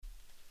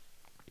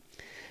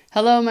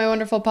Hello, my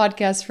wonderful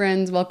podcast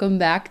friends. Welcome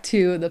back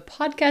to the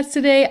podcast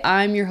today.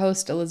 I'm your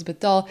host,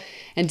 Elizabeth Dahl,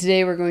 and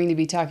today we're going to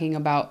be talking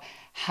about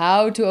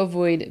how to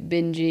avoid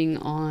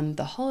binging on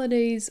the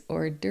holidays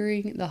or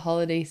during the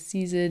holiday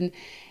season.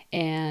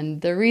 And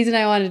the reason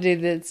I wanted to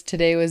do this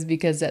today was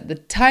because at the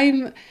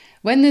time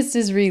when this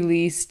is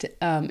released,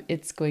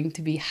 it's going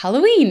to be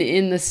Halloween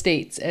in the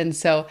States. And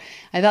so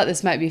I thought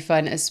this might be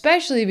fun,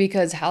 especially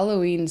because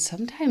Halloween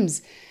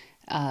sometimes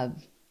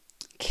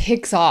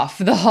kicks off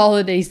the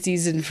holiday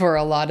season for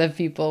a lot of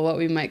people, what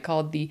we might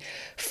call the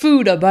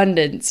food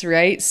abundance,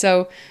 right?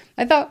 So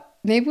I thought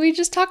maybe we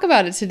just talk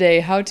about it today,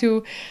 how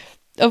to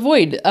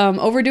avoid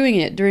overdoing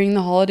it during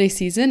the holiday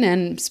season,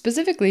 and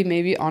specifically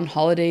maybe on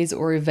holidays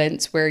or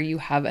events where you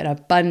have an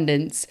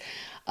abundance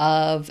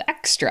of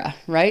extra,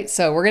 right?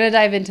 So we're going to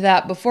dive into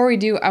that. Before we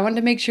do, I want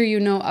to make sure you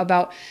know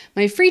about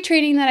my free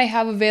training that I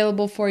have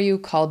available for you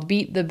called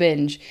Beat the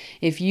Binge.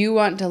 If you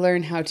want to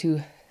learn how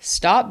to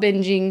stop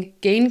binging,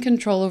 gain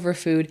control over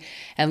food,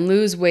 and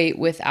lose weight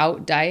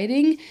without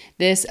dieting,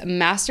 this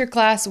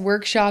masterclass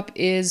workshop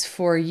is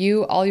for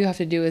you. All you have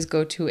to do is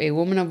go to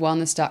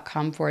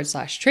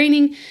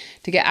awomanofwellness.com/training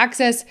to get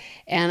access,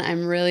 and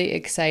I'm really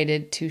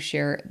excited to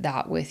share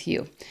that with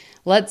you.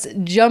 Let's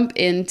jump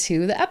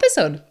into the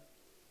episode.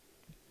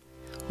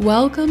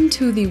 Welcome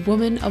to the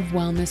Woman of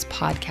Wellness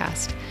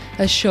podcast,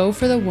 a show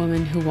for the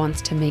woman who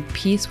wants to make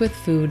peace with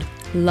food,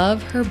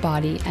 love her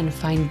body, and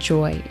find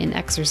joy in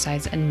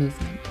exercise and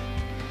movement.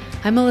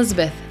 I'm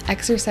Elizabeth,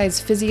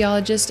 exercise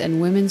physiologist and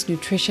women's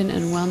nutrition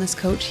and wellness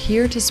coach,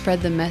 here to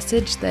spread the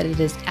message that it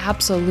is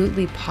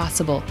absolutely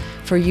possible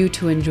for you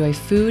to enjoy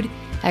food,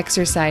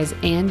 exercise,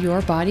 and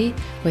your body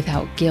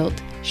without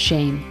guilt,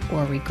 shame,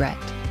 or regret.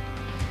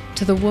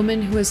 To the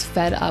woman who is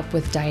fed up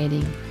with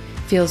dieting,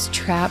 feels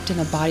trapped in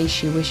a body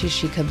she wishes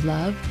she could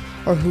love,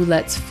 or who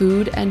lets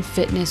food and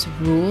fitness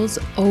rules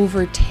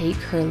overtake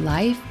her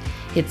life,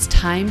 it's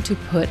time to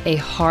put a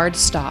hard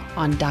stop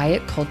on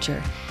diet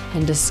culture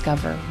and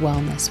discover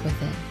wellness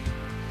within.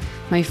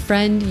 My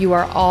friend, you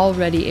are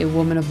already a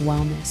woman of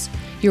wellness.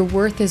 Your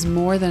worth is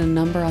more than a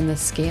number on the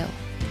scale.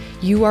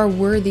 You are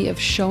worthy of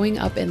showing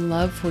up in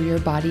love for your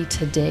body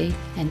today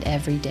and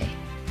every day.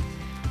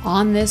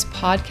 On this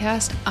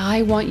podcast,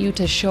 I want you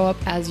to show up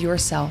as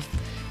yourself,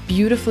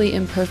 beautifully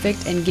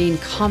imperfect, and gain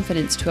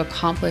confidence to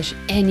accomplish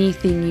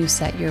anything you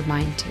set your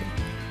mind to.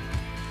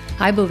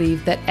 I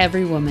believe that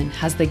every woman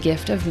has the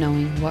gift of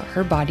knowing what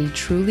her body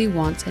truly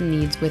wants and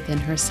needs within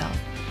herself,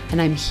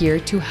 and I'm here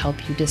to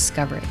help you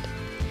discover it.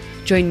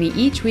 Join me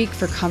each week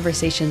for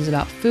conversations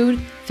about food,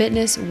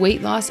 fitness,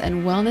 weight loss,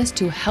 and wellness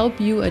to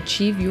help you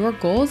achieve your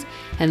goals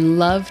and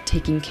love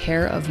taking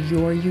care of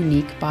your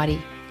unique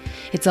body.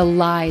 It's a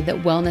lie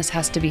that wellness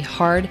has to be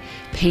hard,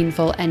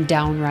 painful, and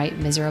downright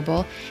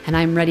miserable, and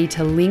I'm ready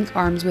to link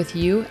arms with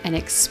you and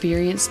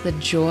experience the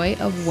joy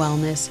of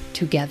wellness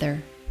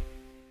together.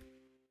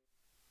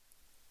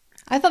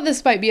 I thought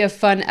this might be a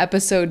fun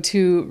episode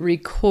to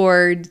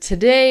record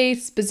today,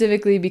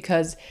 specifically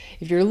because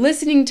if you're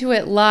listening to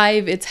it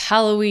live, it's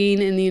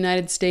Halloween in the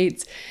United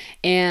States,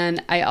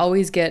 and I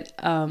always get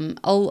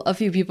a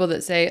few people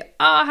that say,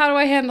 how do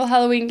I handle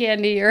Halloween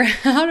candy? Or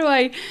how do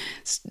I,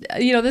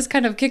 this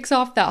kind of kicks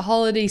off that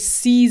holiday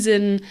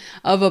season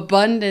of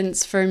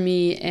abundance for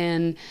me.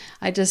 And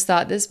I just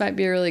thought this might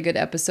be a really good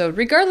episode,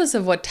 regardless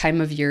of what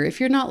time of year. If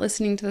you're not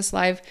listening to this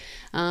live,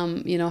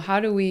 how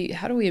do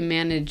we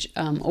manage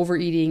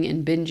overeating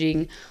and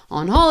binging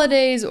on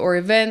holidays or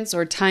events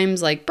or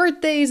times like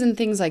birthdays and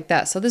things like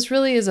that? So this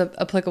really is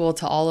applicable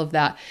to all of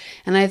that.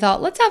 And I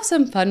thought, let's have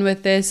some fun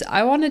with this.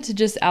 I wanted to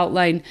just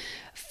outline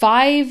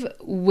 5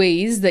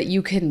 ways that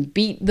you can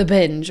beat the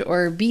binge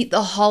or beat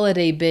the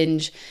holiday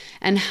binge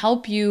and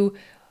help you,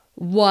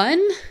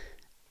 1,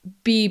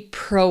 be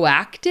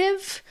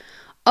proactive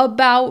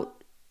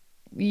about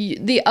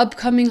the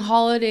upcoming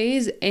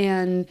holidays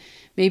and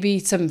maybe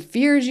some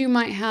fears you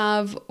might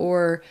have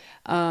or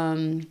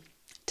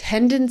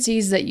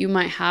tendencies that you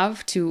might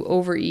have to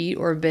overeat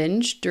or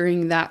binge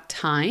during that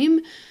time,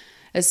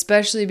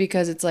 especially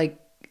because it's like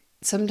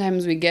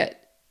sometimes we get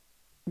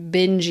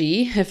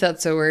bingey, if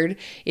that's a word,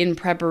 in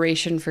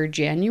preparation for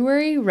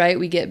January, right?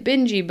 We get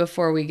bingey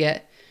before we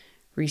get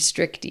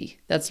restricty.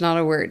 That's not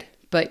a word,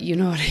 but you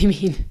know what I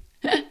mean.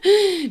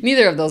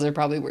 Neither of those are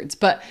probably words,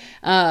 but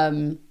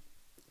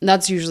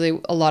that's usually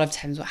a lot of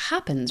times what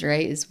happens,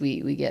 right? Is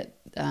we get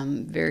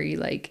very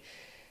like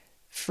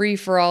free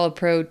for all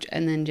approach,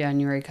 and then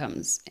January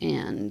comes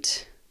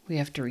and we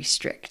have to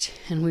restrict,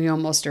 and we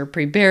almost are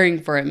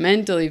preparing for it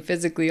mentally,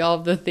 physically, all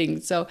of the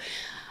things. So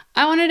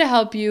I wanted to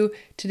help you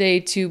today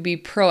to be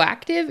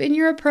proactive in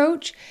your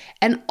approach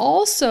and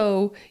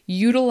also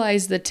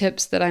utilize the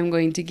tips that I'm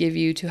going to give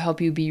you to help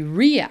you be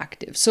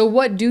reactive. So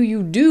what do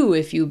you do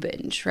if you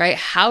binge, right?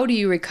 How do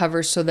you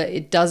recover so that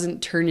it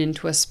doesn't turn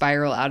into a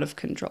spiral out of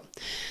control?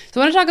 So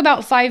I want to talk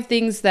about 5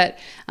 things that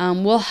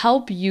will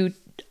help you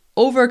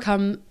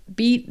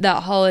beat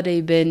that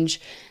holiday binge.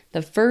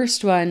 The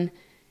first one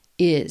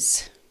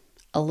is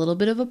a little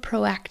bit of a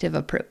proactive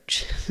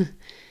approach.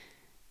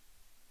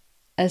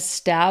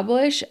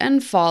 Establish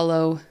and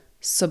follow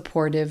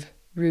supportive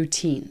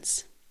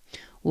routines.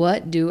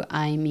 What do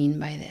I mean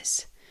by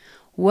this?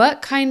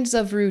 What kinds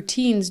of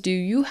routines do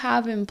you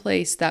have in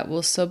place that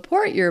will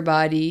support your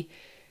body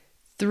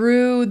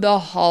through the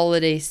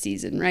holiday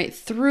season, right?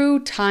 Through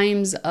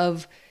times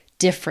of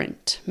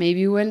different,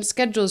 maybe when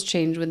schedules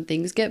change, when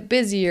things get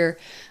busier,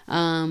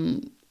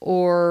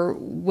 or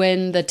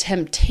when the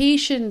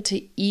temptation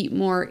to eat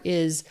more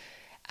is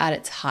at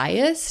its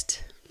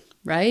highest,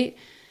 right?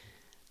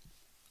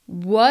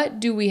 What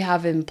do we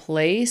have in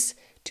place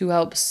to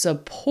help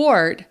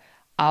support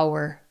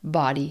our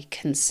body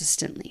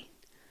consistently?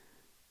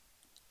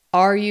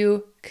 Are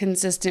you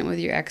consistent with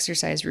your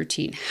exercise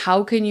routine?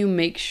 How can you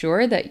make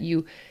sure that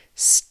you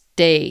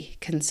stay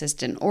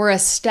consistent or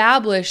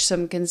establish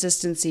some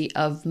consistency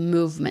of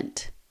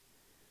movement?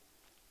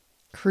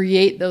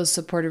 Create those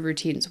supportive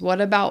routines.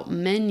 What about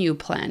menu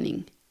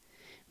planning?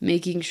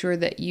 Making sure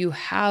that you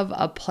have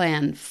a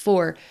plan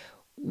for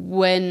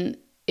when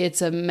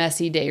it's a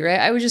messy day, right?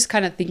 I was just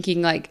kind of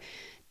thinking like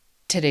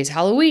today's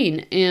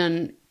Halloween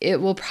and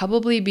it will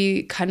probably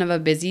be kind of a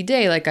busy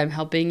day. Like I'm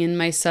helping in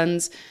my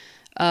son's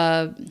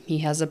he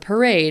has a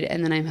parade,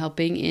 and then I'm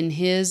helping in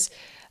his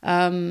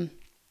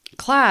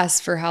class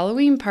for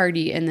Halloween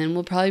party, and then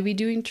we'll probably be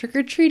doing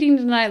trick-or-treating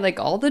tonight, like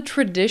all the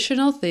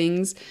traditional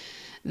things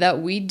that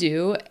we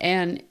do,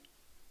 and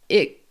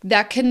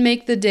that can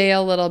make the day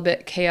a little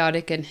bit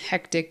chaotic and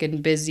hectic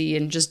and busy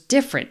and just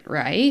different,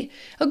 right?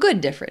 A good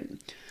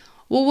different.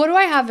 Well, what do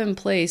I have in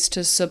place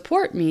to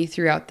support me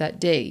throughout that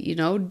day?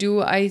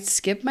 Do I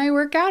skip my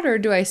workout, or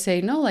do I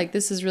say, no, like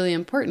this is really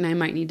important. I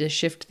might need to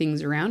shift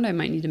things around. I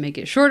might need to make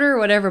it shorter or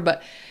whatever,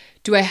 but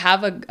do I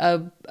have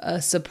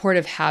a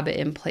supportive habit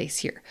in place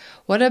here?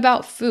 What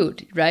about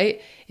food,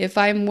 right? If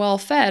I'm well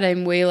fed,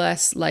 I'm way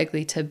less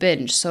likely to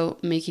binge. So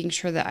making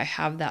sure that I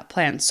have that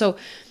plan. So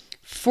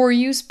for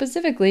you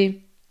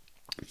specifically,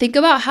 think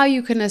about how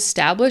you can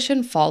establish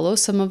and follow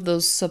some of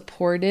those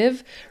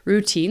supportive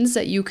routines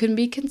that you can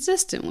be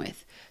consistent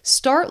with.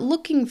 Start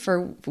looking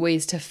for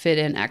ways to fit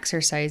in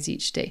exercise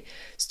each day.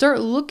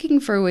 Start looking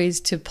for ways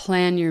to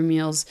plan your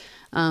meals,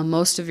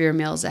 most of your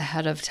meals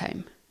ahead of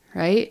time,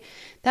 right?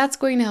 That's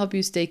going to help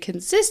you stay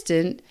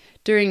consistent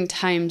during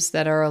times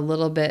that are a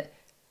little bit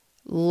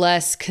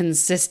less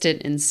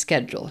consistent in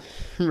schedule,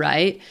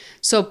 right?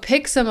 So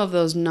pick some of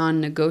those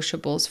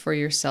non-negotiables for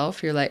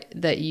yourself.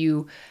 That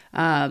you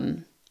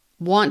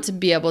want to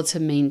be able to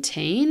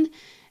maintain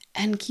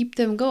and keep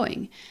them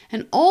going.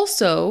 And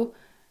also,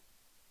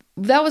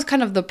 that was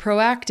kind of the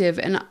proactive,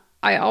 and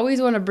I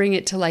always want to bring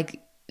it to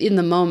like in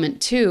the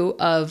moment too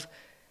of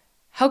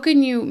how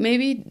can you,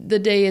 maybe the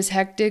day is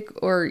hectic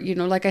or,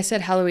 like I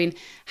said, Halloween,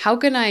 how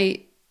can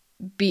I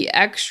be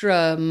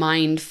extra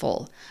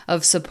mindful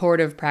of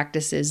supportive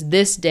practices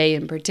this day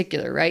in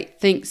particular, right?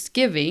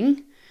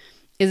 Thanksgiving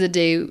is a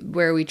day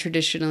where we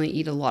traditionally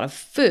eat a lot of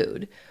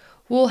food.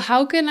 Well,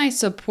 how can I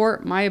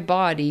support my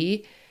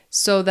body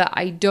so that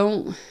I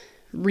don't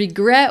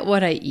regret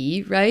what I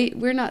eat, right?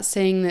 We're not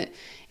saying that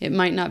it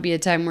might not be a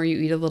time where you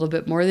eat a little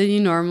bit more than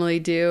you normally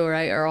do,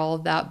 right? Or all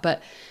of that.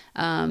 But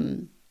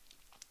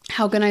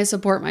how can I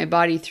support my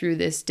body through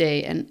this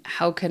day? And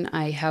how can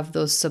I have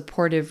those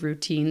supportive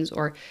routines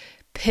or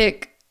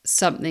pick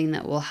something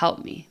that will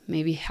help me?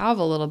 Maybe have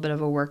a little bit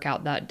of a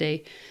workout that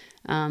day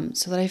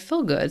so that I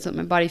feel good, so that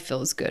my body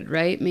feels good,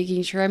 right?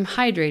 Making sure I'm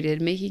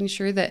hydrated, making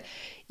sure that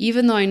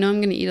even though I know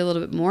I'm going to eat a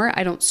little bit more,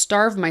 I don't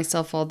starve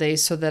myself all day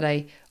so that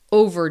I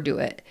overdo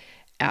it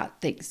at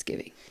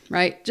Thanksgiving,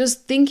 right?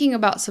 Just thinking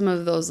about some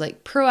of those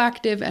like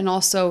proactive and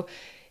also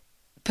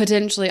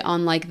potentially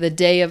on like the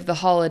day of the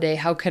holiday,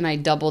 how can I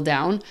double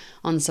down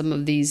on some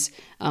of these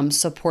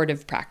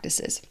supportive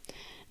practices?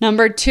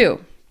 Number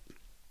 2,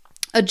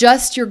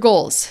 adjust your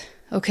goals,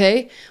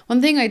 okay?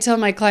 One thing I tell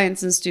my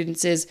clients and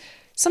students is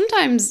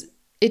sometimes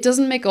it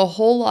doesn't make a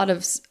whole lot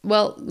of,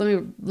 well,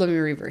 let me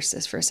reverse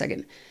this for a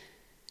second.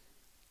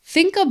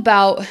 Think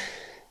about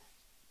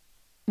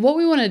what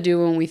we want to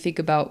do when we think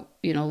about,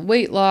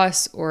 weight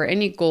loss or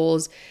any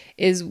goals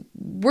is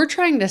we're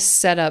trying to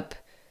set up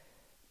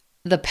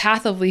the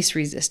path of least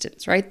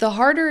resistance, right? The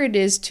harder it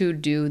is to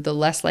do, the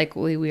less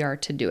likely we are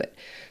to do it.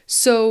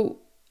 So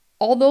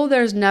although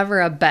there's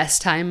never a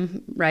best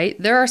time, right?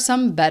 There are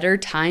some better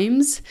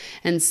times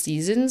and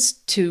seasons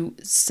to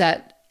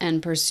set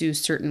and pursue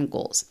certain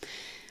goals.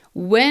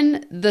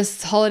 When the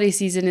holiday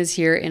season is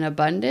here in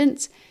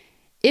abundance,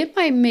 it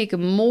might make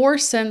more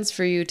sense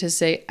for you to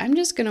say, I'm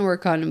just going to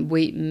work on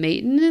weight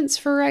maintenance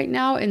for right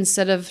now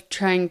instead of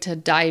trying to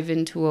dive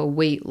into a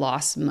weight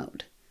loss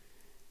mode.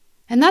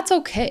 And that's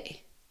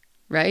okay,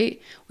 right?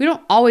 We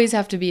don't always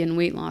have to be in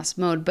weight loss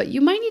mode, but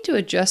you might need to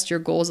adjust your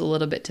goals a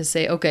little bit to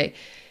say, okay,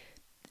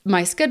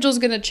 my schedule's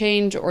going to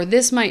change or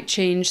this might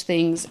change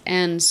things.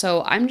 And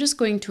so I'm just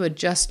going to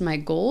adjust my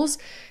goals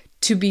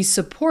to be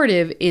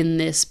supportive in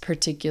this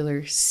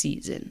particular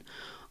season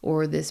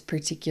or this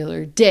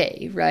particular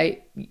day,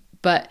 right?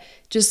 But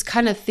just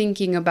kind of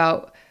thinking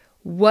about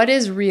what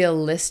is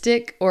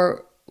realistic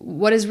or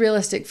what is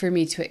realistic for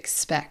me to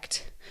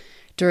expect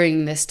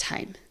during this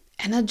time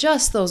and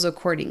adjust those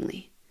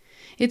accordingly.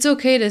 It's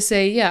okay to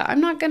say, yeah, I'm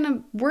not going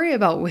to worry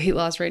about weight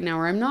loss right now,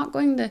 or I'm not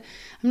going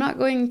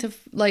to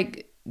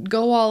like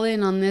go all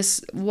in on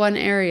this one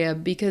area,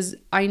 because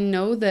I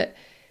know that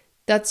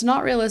that's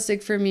not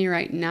realistic for me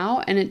right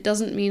now. And it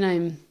doesn't mean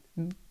I'm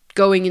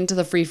going into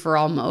the free for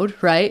all mode,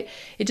 right?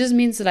 It just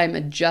means that I'm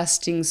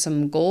adjusting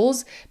some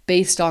goals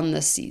based on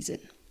the season.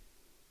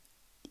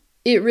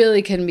 It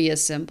really can be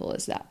as simple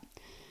as that.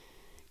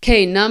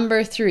 Okay,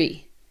 number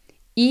 3,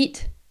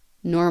 eat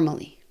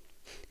normally.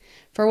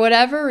 For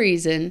whatever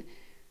reason,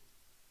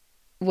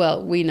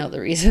 well, we know the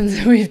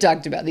reasons. We've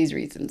talked about these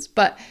reasons,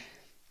 but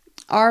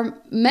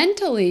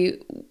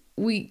mentally,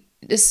 we,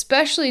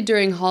 especially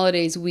during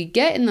holidays, we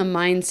get in the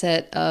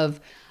mindset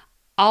of,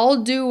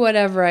 I'll do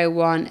whatever I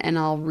want and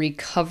I'll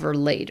recover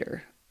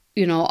later.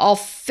 I'll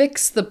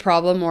fix the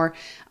problem, or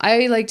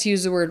I like to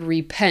use the word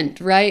repent,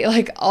 right?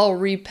 Like I'll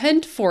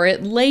repent for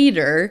it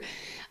later,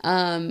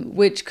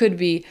 which could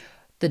be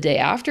the day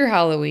after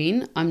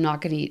Halloween. I'm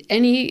not going to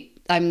eat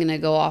I'm going to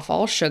go off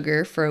all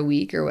sugar for a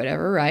week or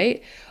whatever,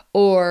 right?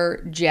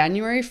 Or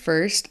January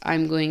 1st,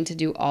 I'm going to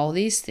do all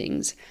these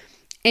things.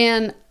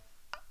 And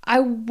I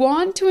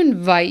want to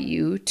invite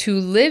you to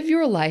live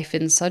your life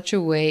in such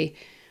a way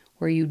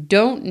where you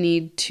don't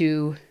need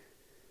to,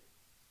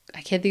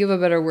 I can't think of a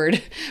better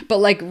word, but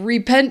like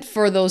repent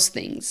for those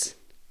things,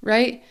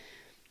 right?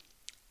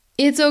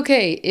 It's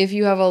okay if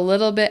you have a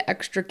little bit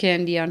extra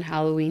candy on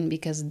Halloween,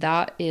 because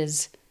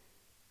that's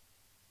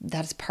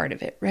part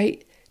of it,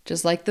 right?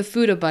 Just like the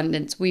food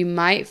abundance, we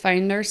might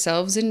find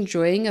ourselves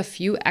enjoying a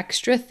few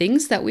extra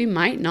things that we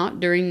might not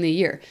during the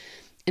year.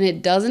 And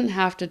it doesn't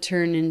have to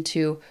turn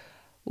into,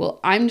 well,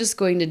 I'm just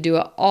going to do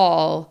it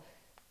all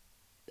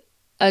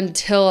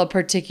until a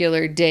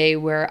particular day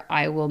where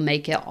I will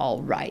make it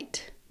all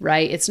right?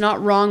 It's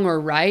not wrong or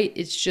right.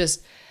 It's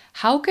just,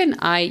 how can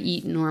I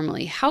eat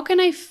normally? How can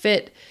I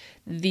fit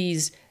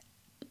these,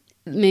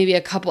 maybe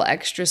a couple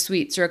extra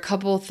sweets or a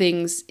couple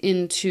things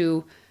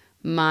into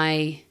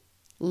my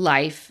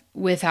life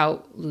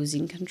without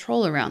losing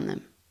control around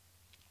them?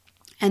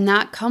 And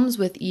that comes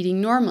with eating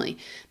normally.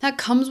 That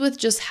comes with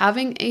just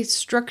having a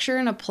structure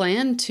and a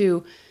plan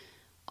to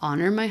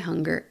honor my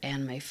hunger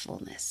and my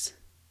fullness,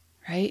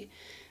 right?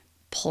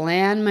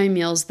 Plan my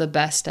meals the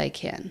best I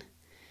can.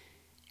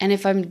 And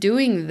if I'm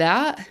doing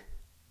that,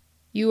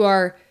 you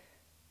are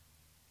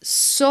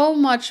so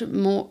much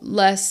more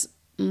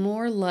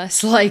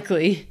less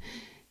likely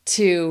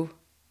to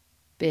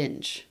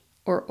binge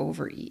or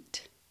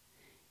overeat,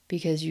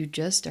 because you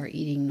just are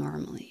eating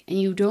normally.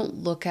 And you don't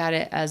look at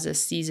it as a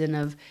season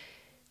of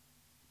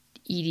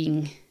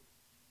eating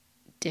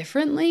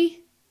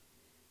differently,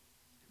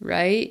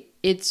 right?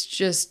 It's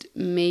just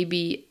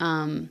maybe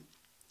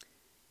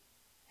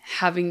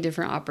having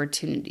different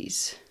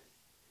opportunities.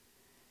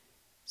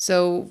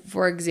 So,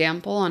 for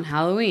example, on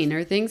Halloween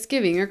or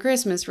Thanksgiving or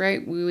Christmas,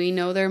 right? We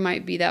know that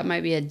might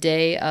be a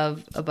day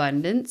of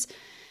abundance.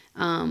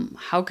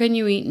 How can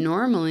you eat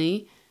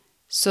normally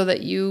so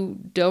that you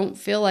don't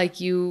feel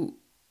like you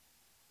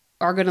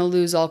are going to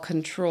lose all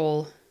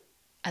control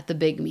at the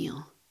big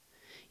meal?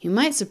 You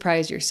might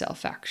surprise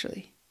yourself,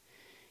 actually.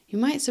 You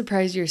might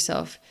surprise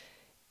yourself,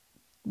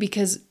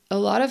 because a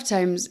lot of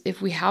times if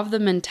we have the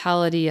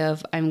mentality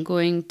of, I'm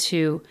going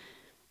to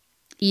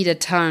eat a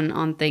ton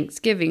on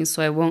Thanksgiving,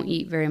 so I won't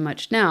eat very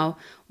much now,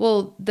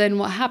 well, then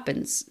what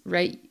happens,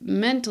 right?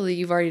 Mentally,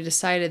 you've already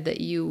decided that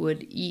you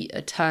would eat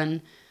a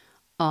ton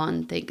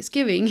on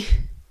Thanksgiving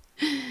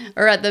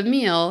or at the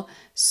meal,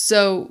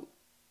 so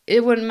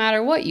it wouldn't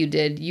matter what you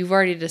did. You've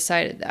already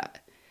decided that.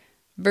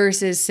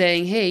 Versus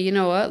saying, hey, you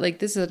know what? Like,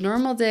 this is a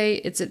normal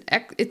day.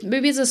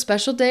 Maybe it's a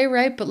special day,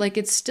 right? But like,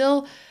 it's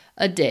still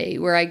a day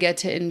where I get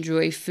to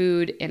enjoy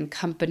food and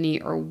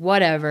company or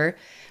whatever.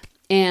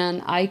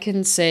 And I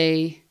can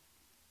say,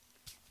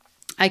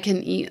 I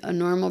can eat a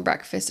normal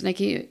breakfast and I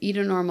can eat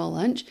a normal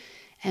lunch.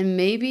 And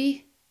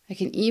maybe I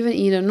can even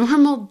eat a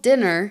normal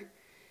dinner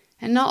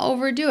and not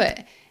overdo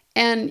it.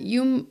 And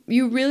you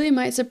really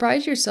might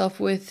surprise yourself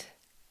with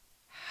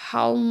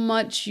how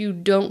much you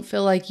don't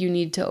feel like you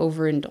need to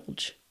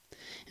overindulge.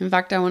 In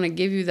fact, I want to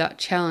give you that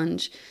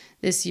challenge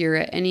this year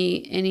at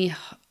any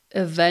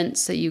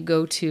events that you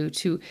go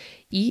to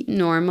eat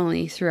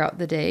normally throughout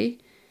the day,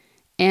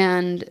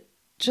 and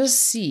just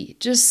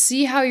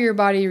see how your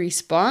body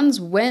responds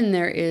when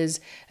there is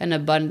an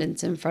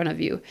abundance in front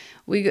of you.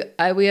 We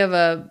have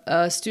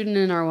a student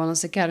in our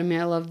Wellness Academy.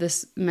 I love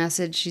this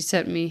message she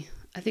sent me.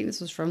 I think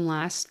this was from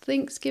last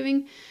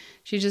Thanksgiving.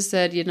 She just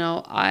said,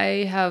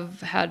 I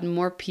have had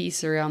more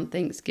peace around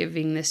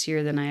Thanksgiving this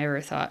year than I ever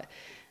thought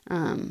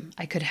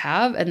I could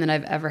have, and than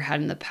I've ever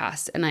had in the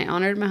past. And I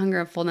honored my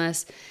hunger and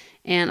fullness.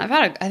 And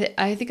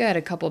I think I had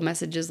a couple of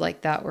messages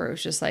like that where it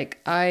was just like,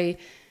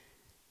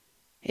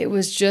 it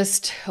was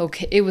just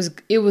okay. It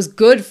was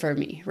good for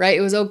me, right?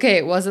 It was okay.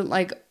 It wasn't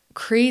like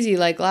crazy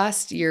like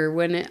last year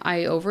when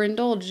I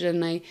overindulged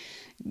and I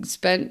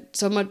spent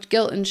so much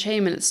guilt and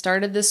shame, and it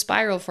started this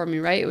spiral for me,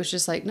 right? It was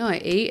just like, no,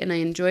 I ate and I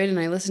enjoyed and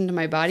I listened to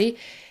my body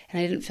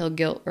and I didn't feel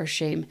guilt or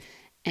shame.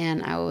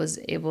 And I was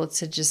able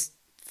to just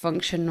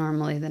function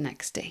normally the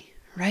next day,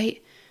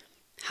 right?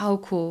 How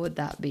cool would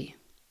that be?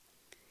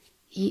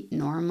 Eat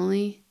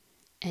normally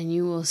and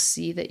you will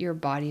see that your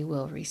body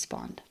will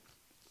respond.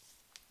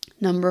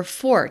 Number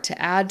 4,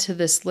 to add to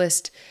this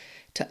list,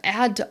 to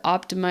add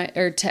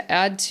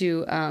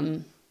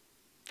to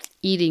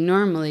eating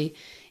normally,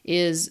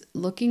 is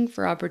looking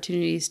for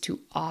opportunities to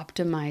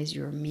optimize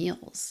your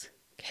meals.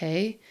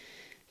 Okay.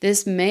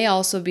 This may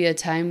also be a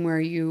time where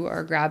you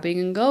are grabbing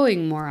and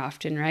going more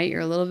often, right? You're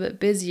a little bit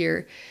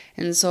busier.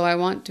 And so I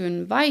want to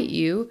invite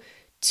you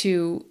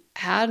to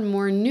add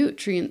more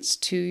nutrients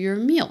to your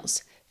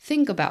meals.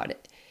 Think about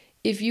it.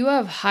 If you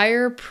have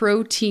higher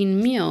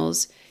protein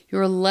meals,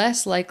 you're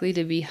less likely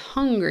to be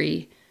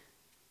hungry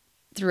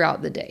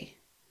throughout the day.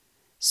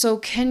 So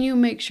can you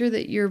make sure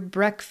that your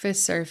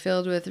breakfasts are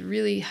filled with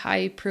really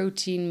high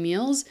protein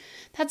meals?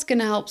 That's going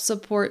to help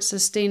support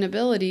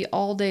sustainability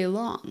all day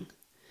long,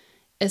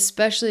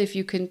 especially if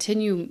you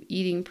continue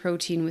eating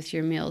protein with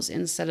your meals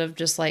instead of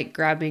just like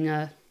grabbing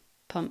a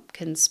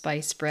pumpkin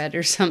spice bread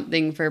or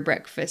something for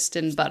breakfast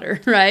and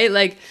butter, right?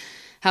 Like,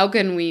 how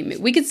can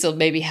we could still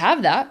maybe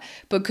have that,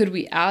 but could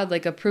we add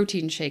like a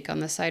protein shake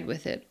on the side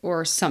with it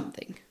or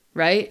something,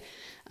 right?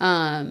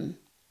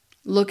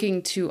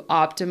 Looking to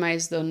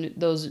optimize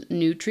those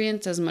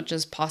nutrients as much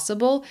as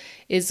possible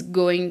is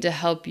going to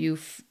help you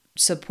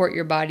support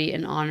your body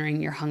in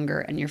honoring your hunger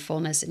and your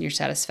fullness and your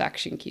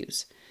satisfaction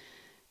cues.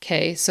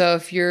 Okay, so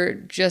if you're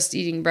just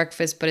eating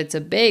breakfast but it's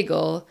a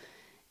bagel,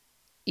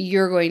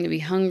 you're going to be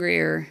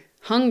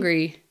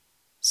hungry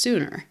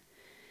sooner,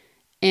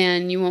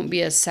 and you won't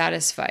be as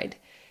satisfied.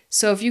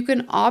 So if you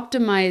can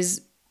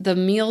optimize the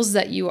meals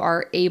that you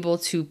are able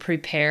to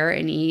prepare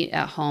and eat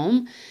at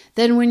home,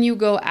 then when you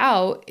go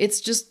out,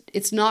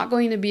 it's not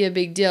going to be a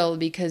big deal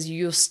because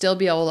you'll still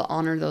be able to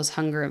honor those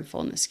hunger and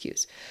fullness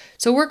cues.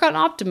 So work on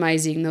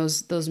optimizing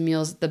those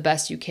meals the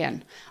best you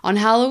can. On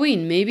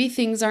Halloween, maybe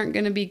things aren't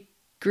going to be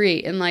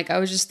great. And like, I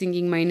was just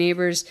thinking, my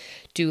neighbors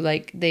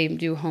they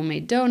do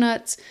homemade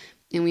donuts,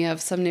 and we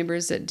have some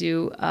neighbors that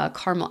do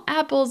caramel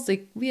apples.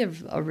 Like, we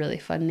have a really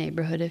fun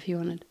neighborhood if you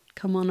want to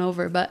come on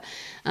over. But,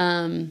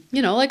 I'm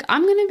going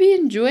to be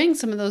enjoying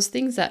some of those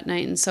things that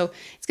night. And so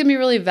it's going to be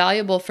really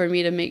valuable for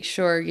me to make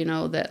sure,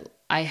 that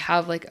I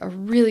have like a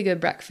really good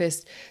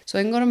breakfast so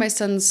I can go to my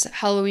son's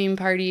Halloween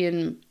party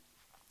and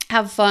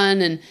have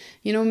fun and,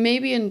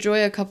 maybe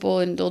enjoy a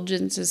couple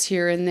indulgences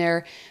here and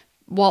there,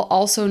 while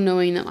also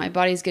knowing that my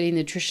body's getting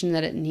the nutrition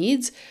that it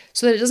needs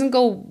so that it doesn't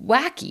go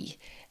wacky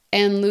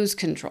and lose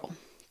control.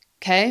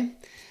 Okay?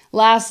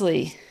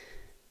 Lastly,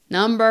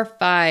 number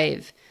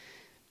 5,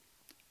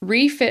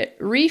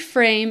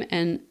 reframe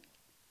and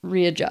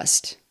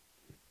readjust.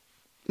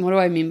 What do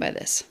I mean by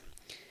this?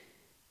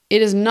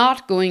 It is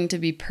not going to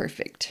be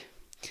perfect.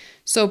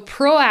 So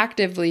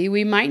proactively,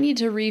 we might need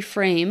to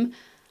reframe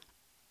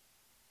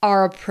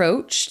our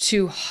approach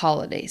to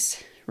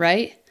holidays,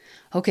 right?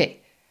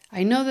 Okay,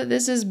 I know that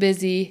this is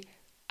busy.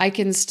 I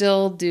can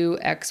still do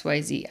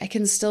XYZ. I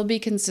can still be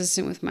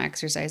consistent with my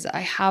exercise.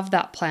 I have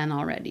that plan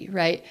already,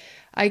 right?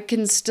 I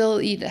can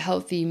still eat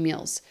healthy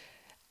meals.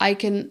 I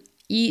can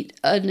eat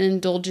an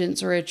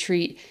indulgence or a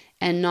treat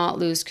and not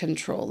lose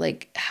control.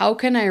 Like, how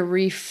can I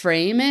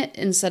reframe it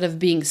instead of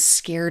being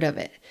scared of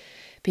it?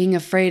 Being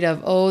afraid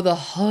of, oh, the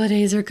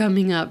holidays are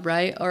coming up,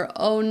 right? Or,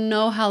 oh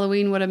no,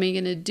 Halloween, what am I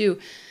going to do?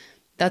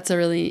 That's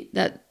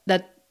that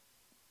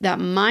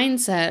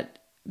mindset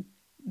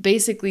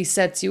basically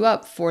sets you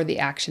up for the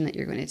action that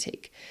you're going to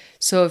take.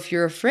 So if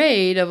you're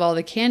afraid of all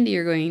the candy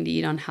you're going to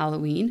eat on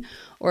Halloween,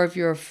 or if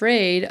you're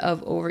afraid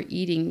of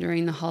overeating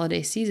during the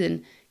holiday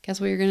season,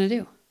 guess what you're going to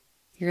do?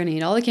 You're going to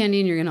eat all the candy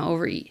and you're going to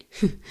overeat.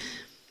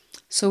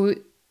 So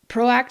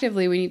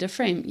proactively, we need to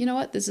frame, you know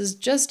what? This is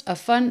just a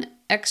fun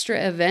extra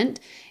event.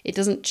 It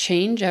doesn't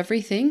change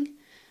everything.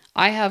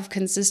 I have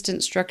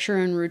consistent structure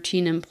and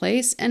routine in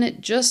place, and it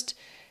just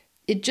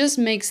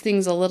makes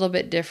things a little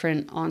bit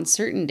different on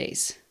certain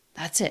days.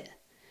 That's it.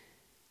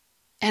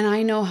 And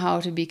I know how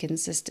to be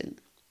consistent,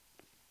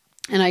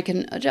 and I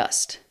can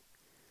adjust.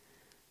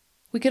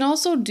 We can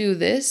also do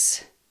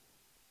this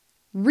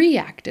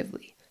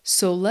reactively.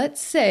 So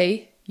let's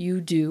say you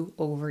do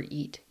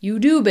overeat. You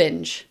do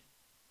binge,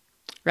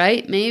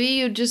 right? Maybe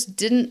you just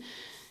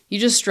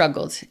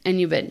struggled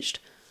and you binged.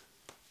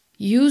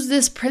 Use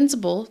this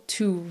principle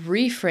to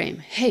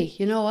reframe. Hey,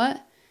 you know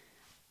what?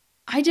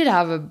 I did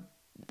have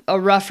a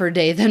rougher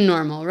day than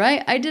normal,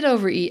 right? I did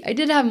overeat. I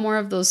did have more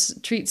of those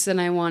treats than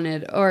I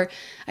wanted, or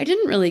I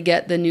didn't really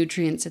get the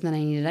nutrients that I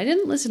needed. I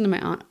didn't listen to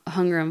my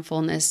hunger and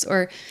fullness,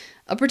 or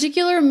a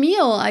particular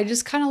meal, I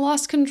just kind of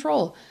lost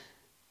control.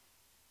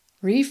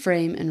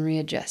 Reframe and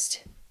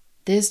readjust.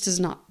 This does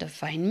not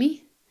define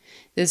me.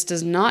 This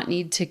does not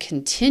need to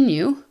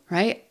continue,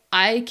 right?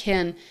 I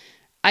can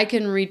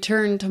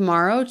return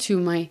tomorrow to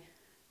my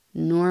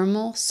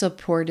normal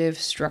supportive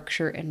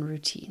structure and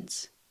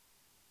routines.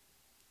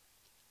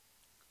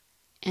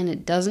 And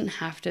it doesn't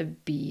have to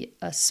be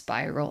a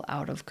spiral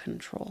out of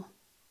control.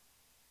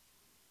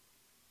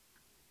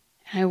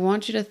 And I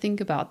want you to think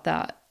about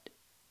that.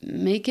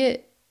 Make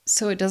it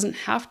so it doesn't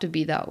have to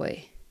be that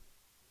way.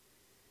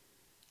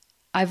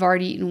 I've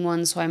already eaten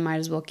one, so I might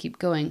as well keep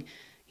going.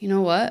 You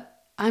know what?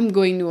 I'm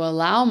going to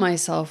allow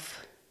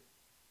myself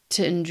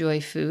to enjoy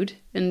food,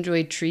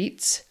 enjoy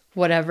treats,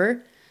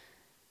 whatever,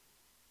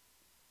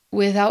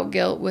 without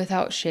guilt,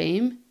 without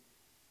shame.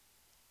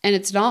 And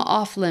it's not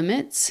off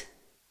limits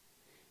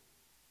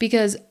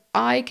because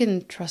I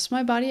can trust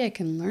my body. I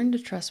can learn to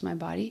trust my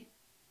body.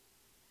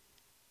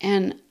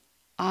 And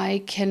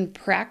I can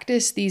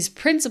practice these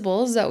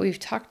principles that we've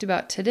talked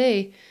about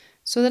today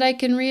so that I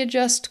can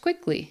readjust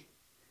quickly.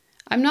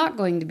 I'm not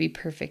going to be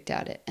perfect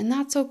at it, and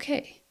that's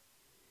okay.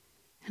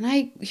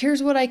 And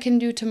here's what I can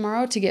do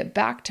tomorrow to get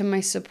back to my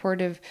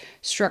supportive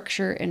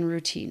structure and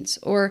routines.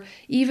 Or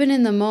even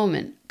in the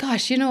moment,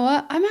 gosh, you know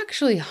what? I'm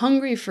actually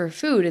hungry for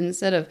food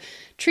instead of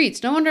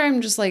treats. No wonder I'm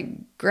just like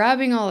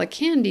grabbing all the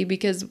candy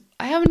because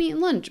I haven't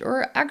eaten lunch.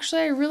 Or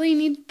actually I really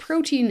need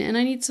protein and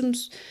I need some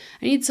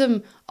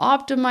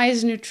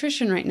optimized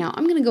nutrition right now.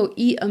 I'm going to go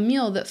eat a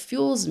meal that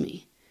fuels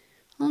me.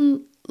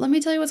 Let me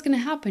tell you what's going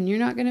to happen. You're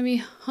not going to be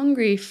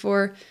hungry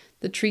for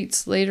the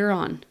treats later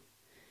on.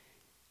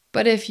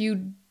 But if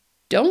you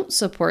don't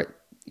support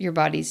your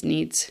body's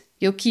needs,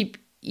 you'll keep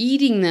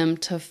eating them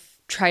to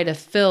try to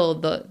fill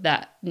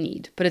that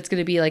need. But it's going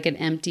to be like an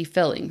empty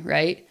filling,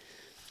 right?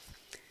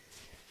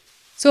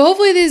 So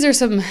hopefully these are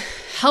some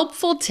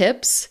helpful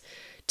tips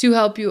to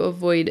help you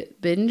avoid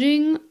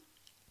binging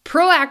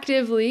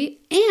proactively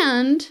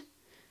and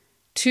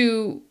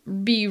to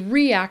be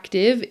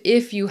reactive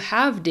if you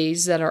have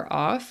days that are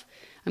off.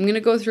 I'm going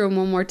to go through them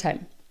one more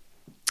time.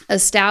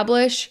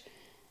 Establish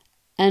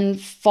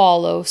and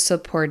follow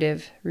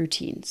supportive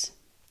routines.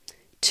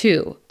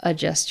 2,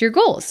 adjust your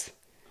goals.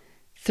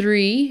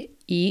 3,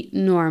 eat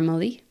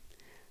normally.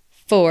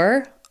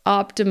 4,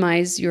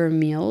 optimize your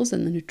meals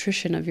and the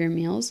nutrition of your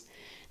meals.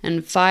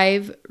 And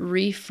 5,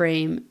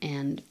 reframe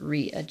and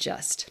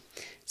readjust.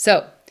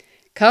 So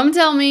come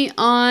tell me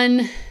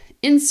on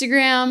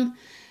Instagram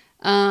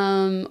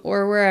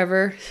or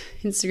wherever.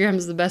 Instagram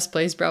is the best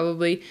place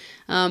probably.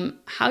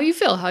 How you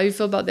feel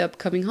about the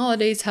upcoming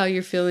holidays, how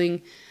you're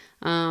feeling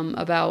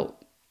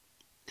about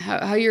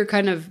how you're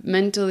kind of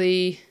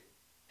mentally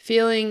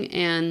feeling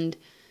and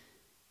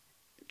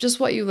just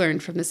what you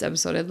learned from this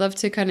episode. I'd love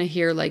to kind of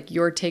hear like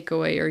your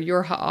takeaway or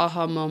your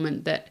aha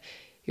moment that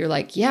you're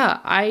like, yeah,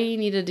 I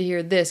needed to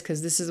hear this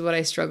because this is what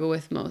I struggle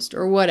with most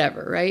or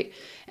whatever, right?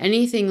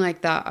 Anything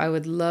like that, I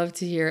would love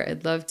to hear.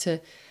 I'd love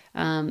to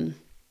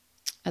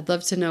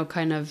know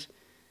kind of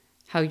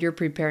how you're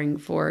preparing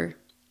for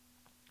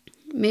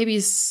maybe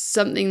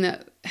something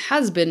that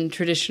has been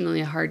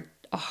traditionally a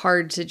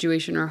hard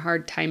situation or a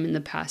hard time in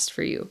the past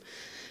for you.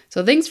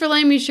 So thanks for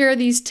letting me share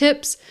these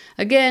tips.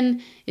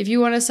 Again, if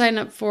you want to sign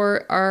up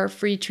for our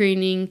free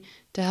training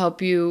to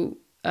help you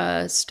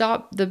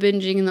stop the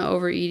binging and the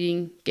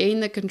overeating, gain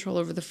the control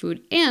over the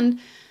food, and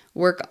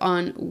work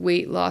on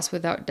weight loss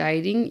without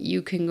dieting,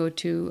 you can go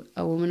to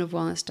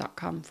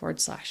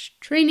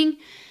awomanofwellness.com/training.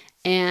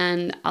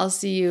 And I'll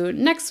see you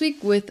next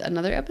week with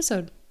another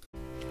episode.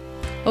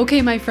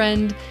 Okay, my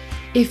friend.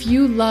 If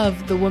you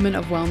love the Woman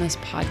of Wellness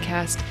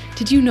podcast,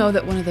 did you know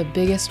that one of the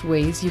biggest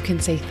ways you can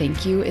say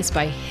thank you is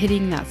by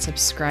hitting that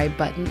subscribe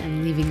button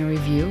and leaving a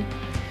review?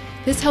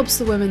 This helps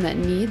the women that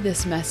need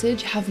this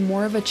message have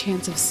more of a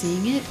chance of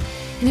seeing it.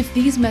 And if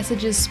these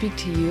messages speak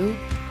to you,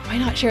 why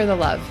not share the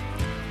love?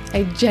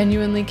 I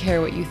genuinely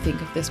care what you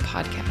think of this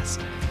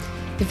podcast.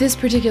 If this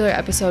particular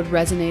episode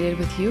resonated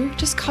with you,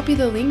 just copy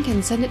the link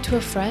and send it to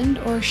a friend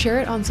or share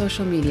it on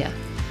social media.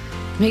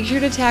 Make sure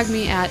to tag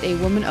me at A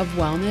Woman of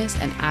Wellness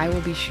and I will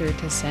be sure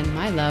to send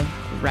my love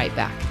right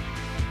back.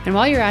 And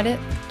while you're at it,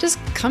 just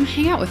come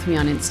hang out with me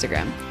on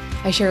Instagram.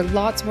 I share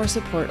lots more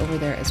support over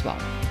there as well.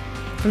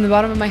 From the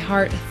bottom of my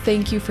heart,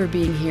 thank you for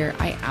being here.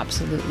 I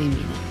absolutely mean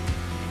it.